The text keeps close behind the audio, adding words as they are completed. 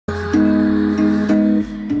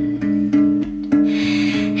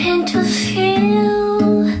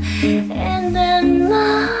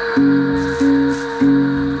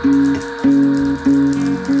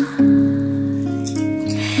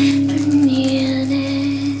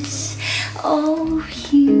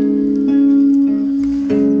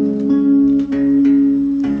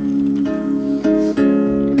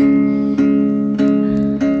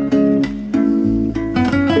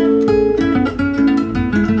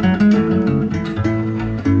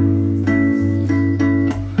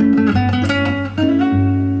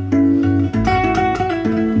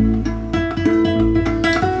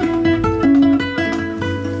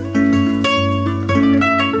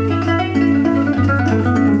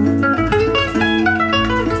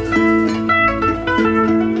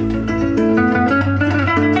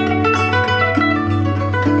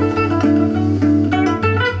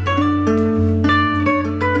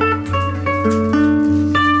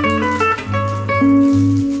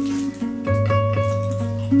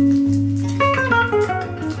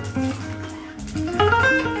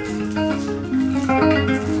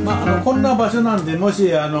で、も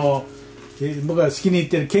し僕が好きに行っ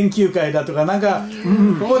てる研究会だとか、なんか、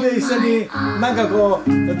ここで一緒になんかこう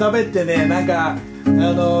食べてね、なんか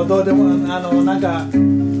どうでもなんかね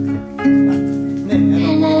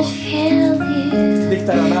でき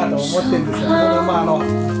たらなと思ってるんですよ。まあ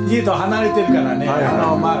家と離れてるからね、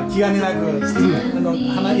まあ気兼ねなく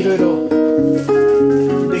いろいろ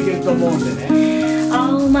できると思うんでね。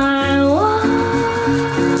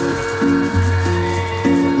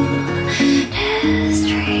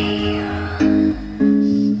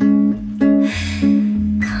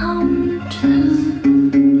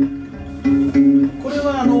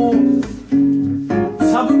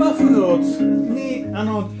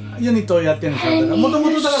ユニットをやってるんですよ。もと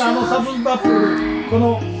もとだからサブバッフル、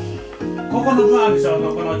ここの部分あるでしょ、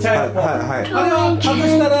このチャイルド、あれを外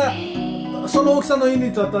したらその大きさのユニ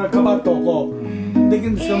ットだったらカバッとこうでき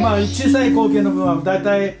るんですけど、まあ小さい口径の部分は大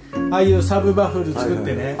体ああいうサブバッフル作っ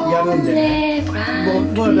てね、やるんでね、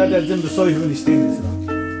僕は大体全部そういう風にしてるんですよ。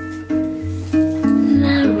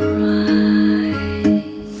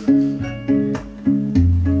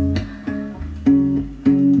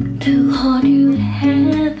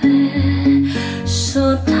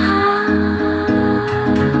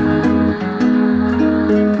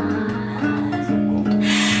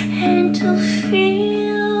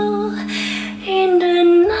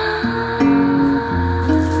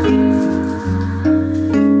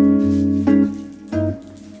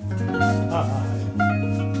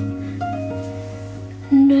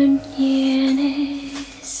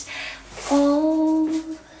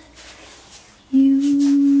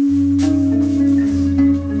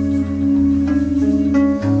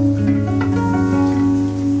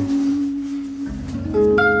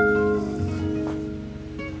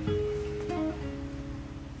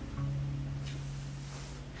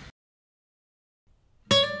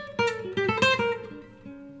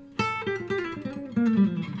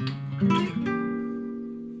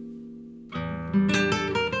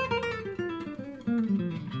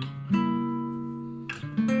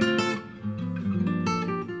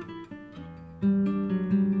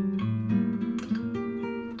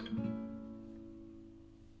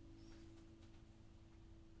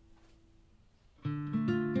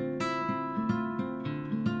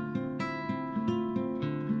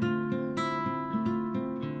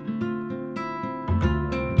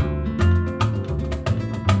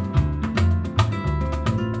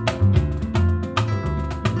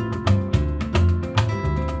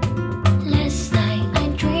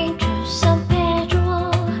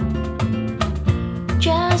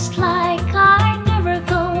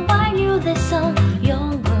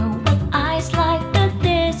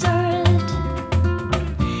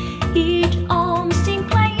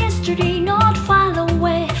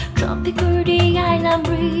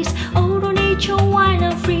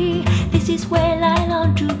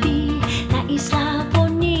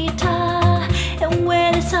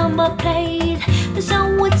The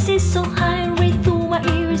sound would sit so high, right through my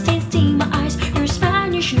ears, tasting my eyes, your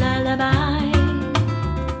Spanish lullaby.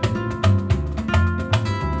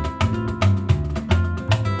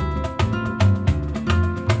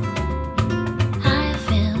 I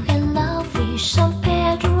fell in love with San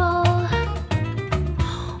Pedro,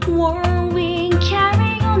 whirlwind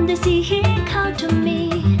carrying on the sea, he called to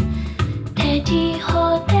me, Te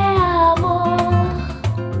dijo te amo.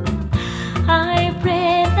 I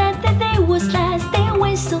pray that the day was last, they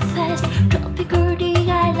went so fast. Tropical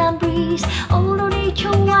the island breeze, all on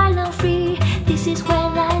nature wild and free. This is where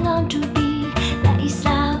I long to be, La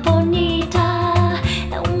Isla Bonita.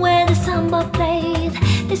 And where the samba played,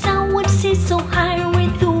 the sound would sit so high,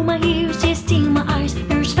 right through my ears, tasting my eyes,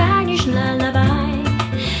 your Spanish lullaby.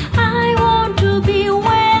 I want to be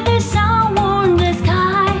where the sun warms the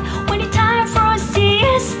sky. When it's time for a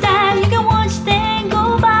siesta, you can watch them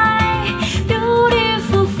go by.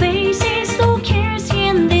 Beautiful faces, no cares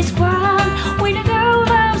in this world. When a girl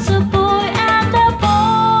loves a boy and a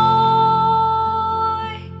boy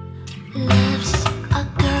loves a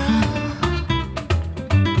girl.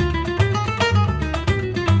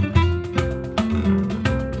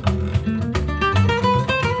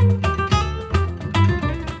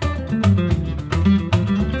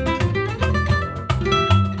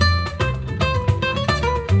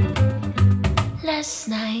 Last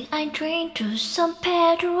night I drank to San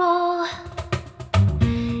Pedro.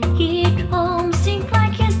 It won't seem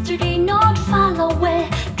like yesterday, not far away.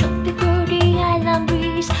 Tropical the island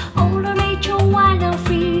breeze, all on nature wild and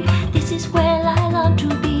free. This is where I long to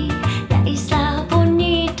be, La Isla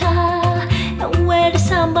Bonita. And where the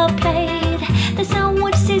samba played, the sound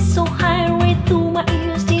would sit so high, right through my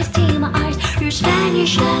ears, tasting my eyes, your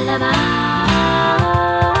Spanish lullaby.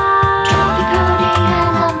 Tropical the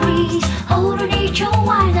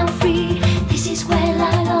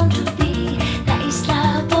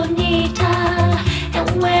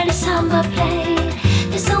samba played,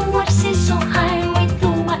 the sun would sit so high, right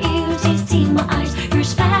through my ears, it's in my eyes, your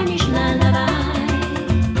Spanish lullaby.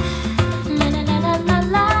 La la la la la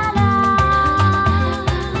la la.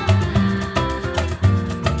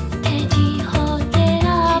 Te dijo te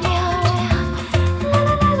amo. La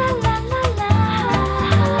la la la la la la.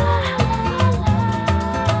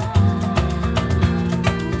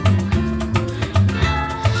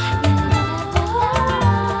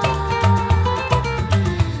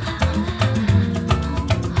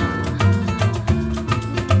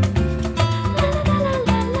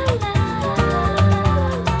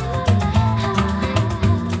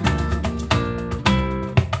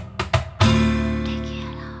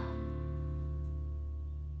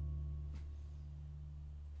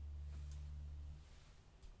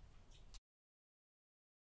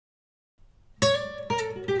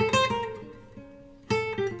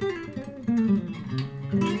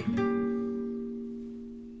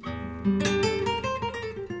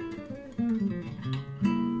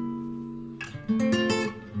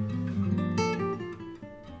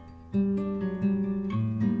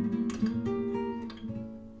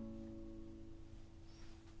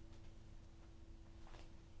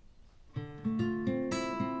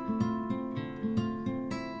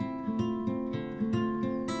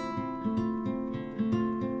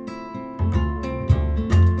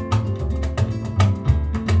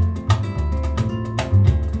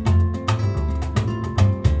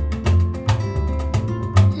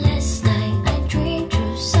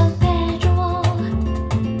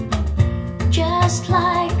 Just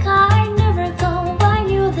like I never go, I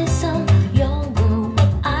knew the sun. Young girl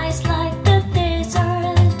with eyes like the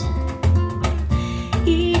desert.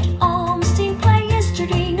 It all seemed like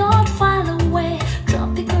yesterday, not far away.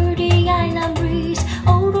 Tropical the island breeze,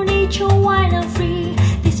 all on nature wild and free.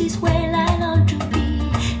 This is where I long to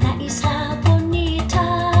be, La Isla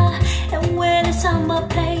Bonita. And when the samba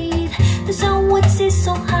played, the sun would sit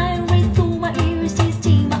so high, right through my ears, it's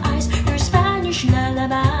in my eyes, your Spanish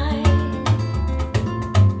lullaby.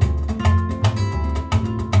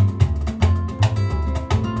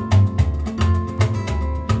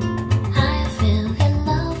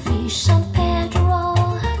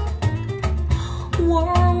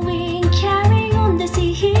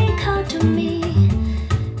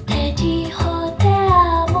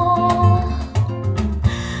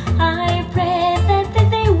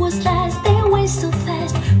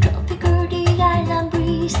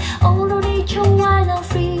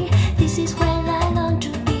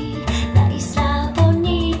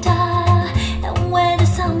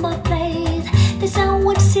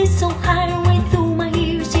 So high, right through my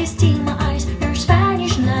ears, it's in my eyes, your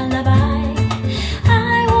Spanish lullaby.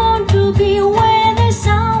 I want to be where the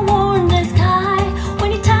sun warm the sky.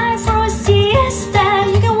 When it's time for a siesta,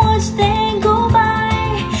 you can watch them go by.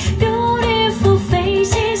 Beautiful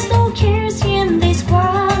faces, no cares in this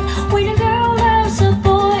world. When a girl loves a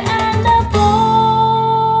boy and a boy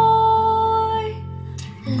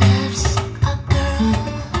loves a girl.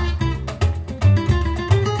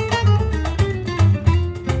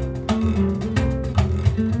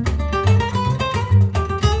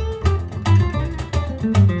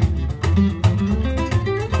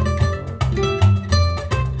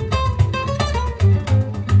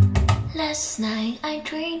 Last night I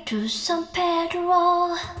drank to San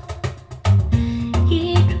Pedro.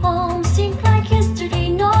 It won't seem like yesterday,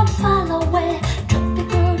 not far away.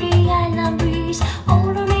 Tropical the island breeze,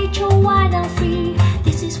 all on nature wild and free.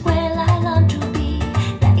 This is where I long to be,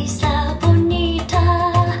 La Isla Bonita.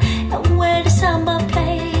 And where the samba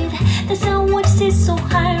played, the sun would sit so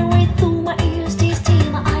high, right through my ears, this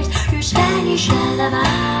in my eyes, your Spanish lullaby.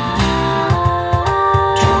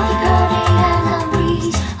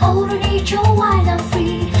 Wild and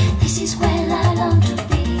free, this is where I long to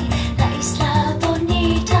be.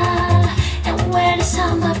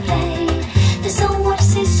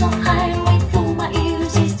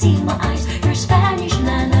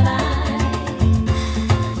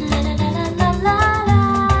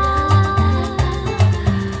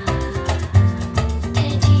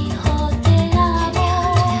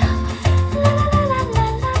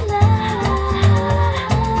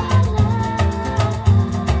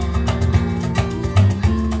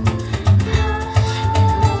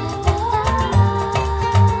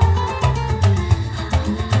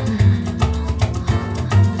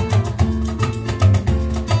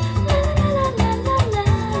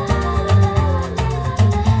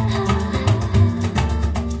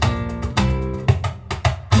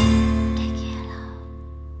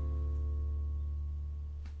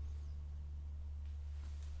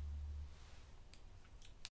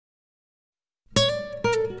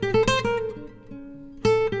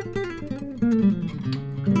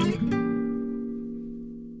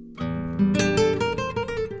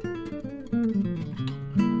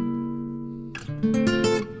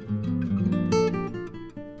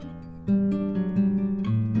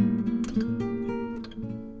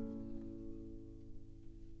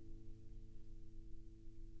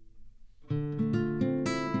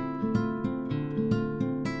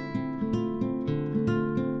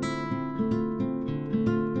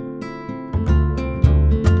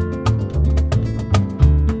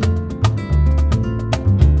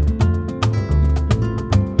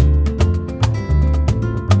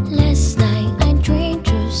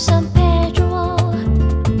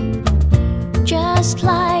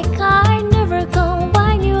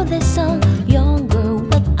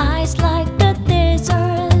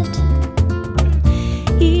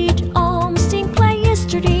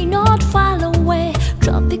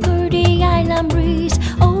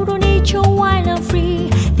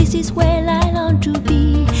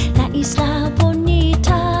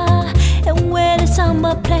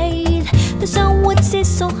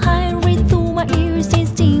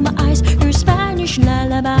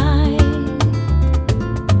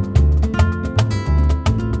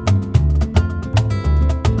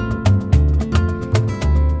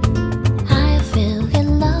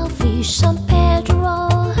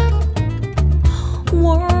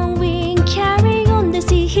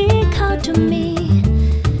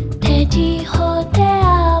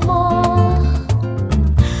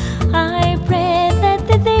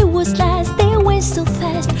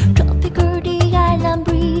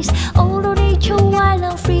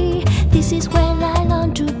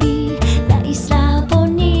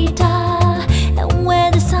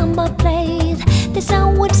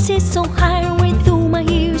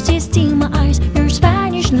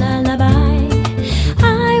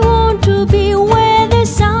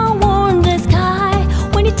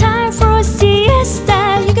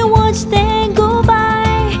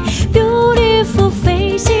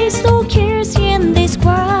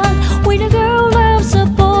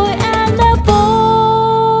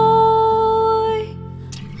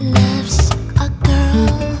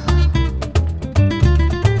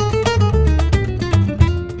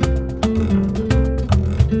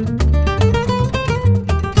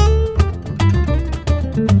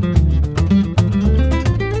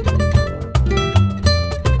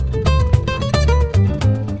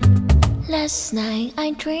 say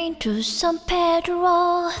I train to San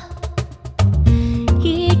Pedro.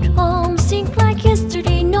 It won't seem like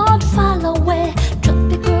yesterday, not far away.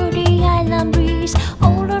 Tropical the island breeze,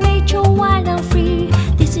 all the nature wild and free.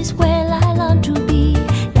 This is where I long to be.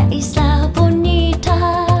 La Isla Bonita,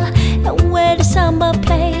 and where the samba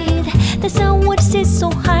played. The sun would sit so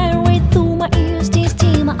high right through my ears, these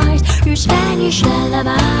tear my eyes. Your Spanish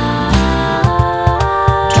lullaby.